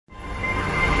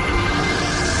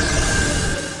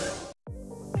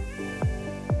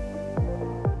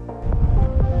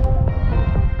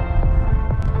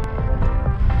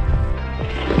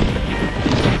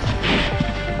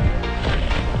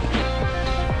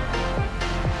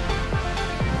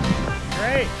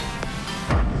way.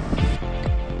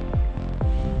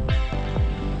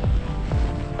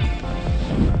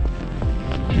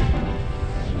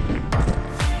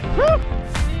 Woo!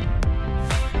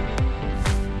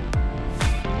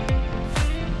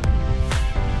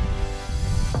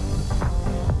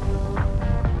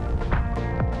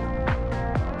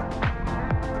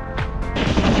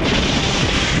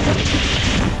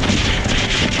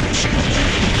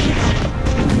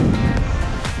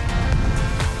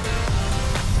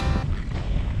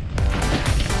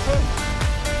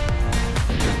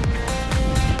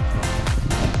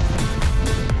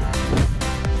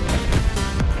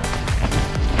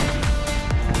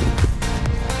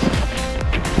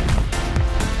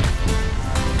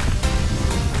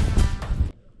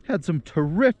 Had some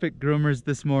terrific groomers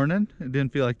this morning. I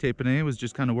didn't feel like taping any. I was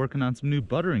just kind of working on some new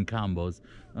buttering combos.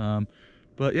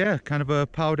 But yeah, kind of a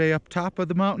POW day up top of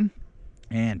the mountain.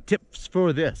 And tips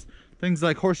for this. Things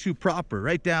like horseshoe proper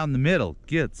right down the middle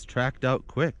gets tracked out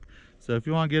quick. So if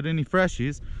you want to get any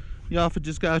freshies, you often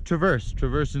just got to traverse.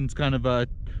 Traversing's kind of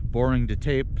boring to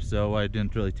tape, so I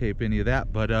didn't really tape any of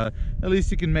that. But at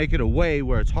least you can make it a way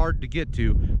where it's hard to get to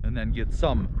and then get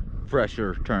some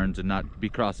fresher turns and not be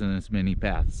crossing as many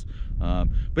paths. But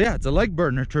yeah, it's a leg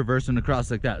burner traversing across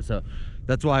like that, so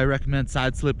that's why I recommend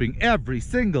side slipping every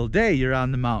single day you're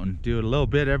on the mountain. Do it a little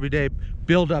bit every day,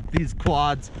 build up these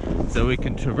quads so we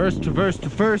can traverse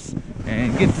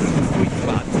and get to some sweet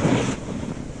spots.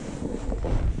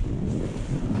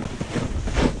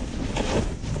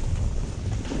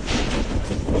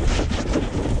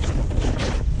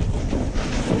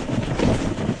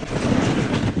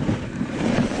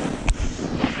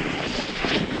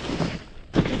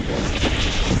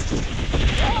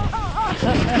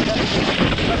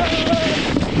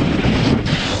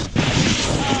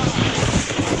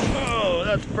 Oh,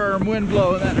 that's firm wind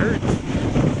blow, that hurts.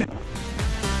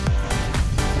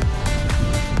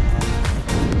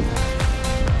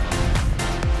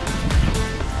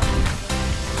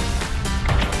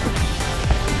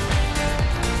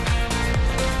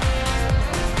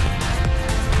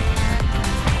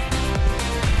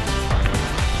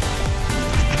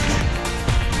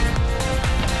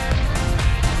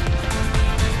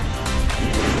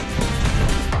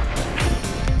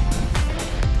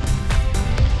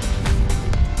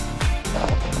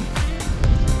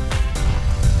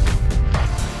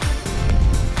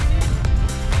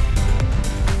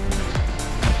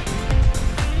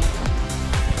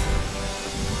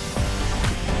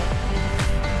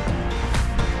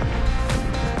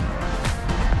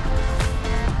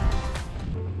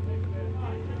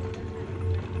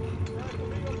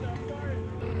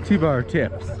 T-bar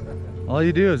tips. All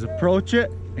you do is approach it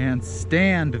and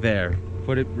stand there.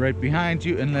 Put it right behind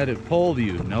you and let it pull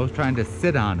you. No trying to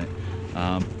sit on it.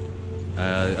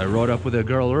 I rode up with a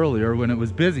girl earlier when it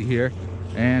was busy here,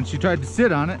 and she tried to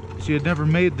sit on it. She had never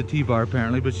made the T-bar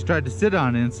apparently, but she tried to sit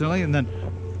on it instantly and then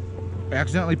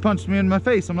accidentally punched me in my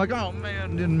face. I'm like, oh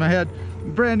man, in my head,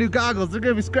 brand new goggles, they're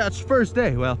gonna be scratched first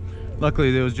day. Well,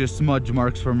 luckily there was just smudge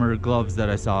marks from her gloves that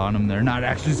I saw on them. They're not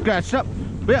actually scratched up.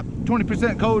 But yep,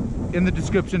 20% code in the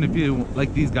description if you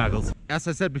like these goggles. As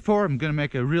I said before, I'm gonna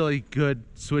make a really good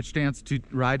switch stance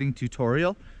riding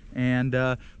tutorial. And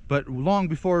but long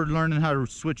before learning how to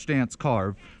switch stance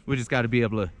carve, we just got to be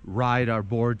able to ride our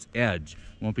board's edge.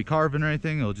 Won't be carving or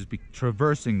anything, it'll just be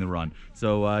traversing the run.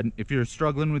 So if you're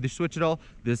struggling with your switch at all,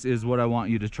 this is what I want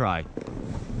you to try.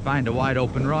 Find a wide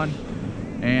open run,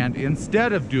 and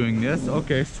instead of doing this,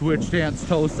 okay, switch stance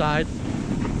toe side,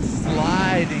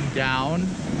 sliding down,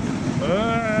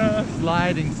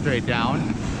 sliding straight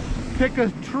down, pick a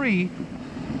tree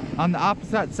on the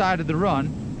opposite side of the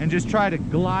run and just try to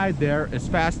glide there as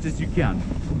fast as you can.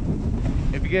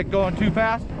 If you get going too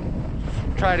fast,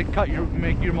 try to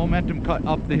make your momentum cut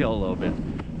up the hill a little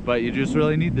bit. But you just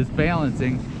really need this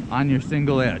balancing on your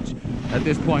single edge. At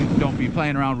this point, don't be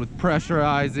playing around with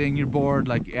pressurizing your board,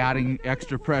 like adding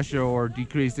extra pressure or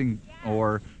decreasing,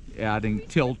 or adding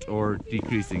tilt or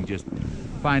decreasing. Just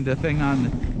find a thing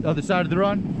on the other side of the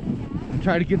run and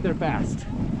try to get there fast.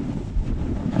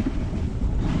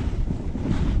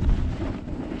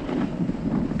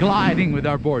 Gliding with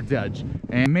our board's edge.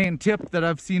 And main tip that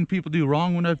I've seen people do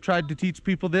wrong when I've tried to teach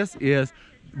people this is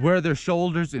where their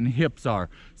shoulders and hips are.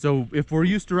 So if we're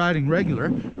used to riding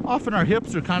regular, often our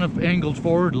hips are kind of angled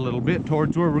forward a little bit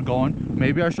towards where we're going.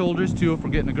 Maybe our shoulders too if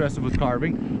we're getting aggressive with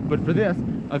carving. But for this,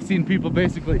 I've seen people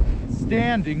basically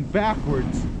standing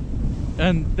backwards,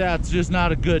 and that's just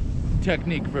not a good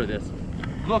technique for this.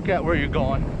 Look at where you're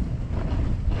going.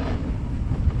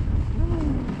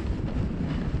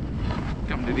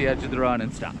 Come to the edge of the run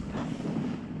and stop.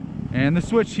 And the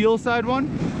switch heel side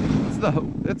one, it's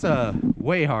it's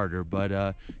way harder,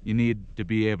 but you need to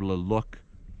be able to look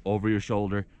over your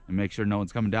shoulder and make sure no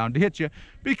one's coming down to hit you,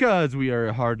 because we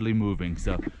are hardly moving.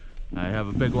 So I have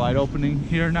a big wide opening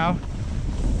here now.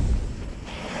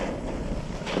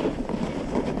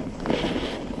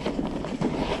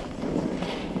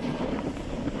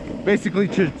 Basically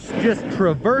just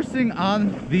traversing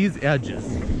on these edges.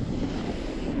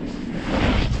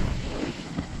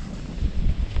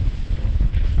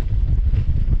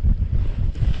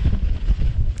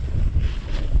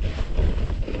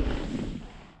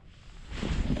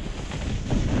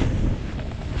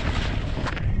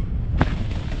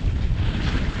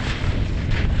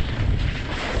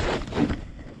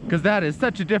 Because that is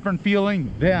such a different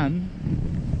feeling then,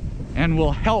 and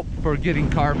will help for getting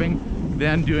carving,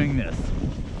 than doing this.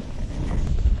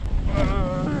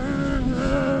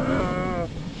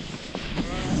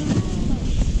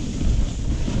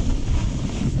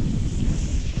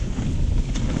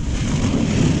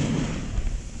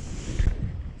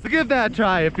 So give that a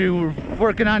try if you're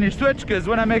working on your switch, because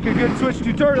when I make a good switch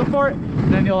tutorial for it,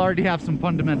 then you'll already have some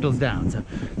fundamentals down. So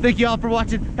thank you all for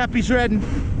watching. Happy shredding.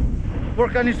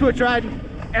 Work on your switch riding.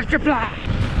 Extra fly.